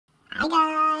Hi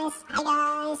guys,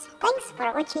 thanks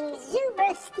for watching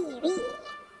ZooBros.Tv.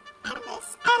 And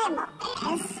this animal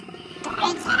is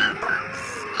Triceratops.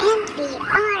 And we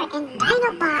are in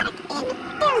DinoPark in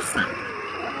Plzeň.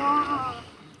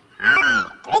 Hi,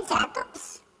 Triceratops.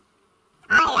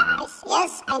 Hi guys,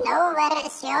 yes, I know where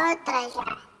is your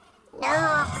treasure. No,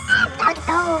 I'm not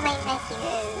going with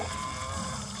you.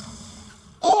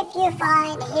 If you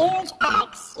find huge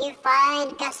eggs, you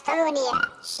find Gastonia.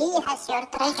 She has your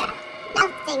treasure.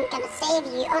 Nothing can save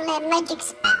you, only a magic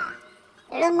spell.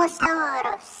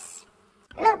 Lumosaurus.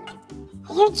 Look,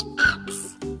 huge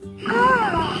eggs.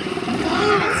 Oh,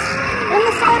 yes,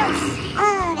 Lumosaurus.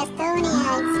 Oh,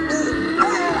 Gastonia, it's me.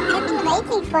 Hello, I've been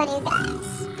waiting for you guys.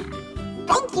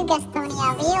 Thank you, Gastonia,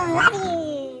 we love you.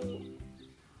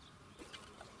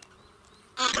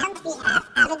 And we have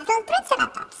a little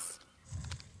Triceratops.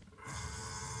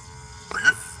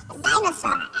 Plus a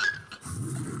dinosaur egg.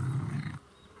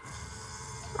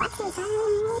 What's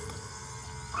inside?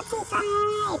 What's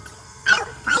inside? I'll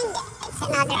find it. It's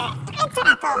another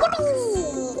Triceratops.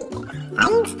 Yippee!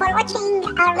 Thanks for watching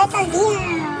our little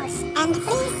dinos. And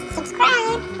please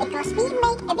subscribe because we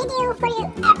make a video for you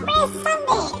every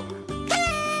Sunday.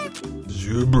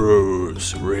 ZooBros,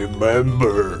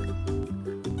 remember.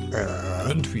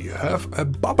 And we have a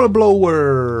bubble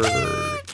blower.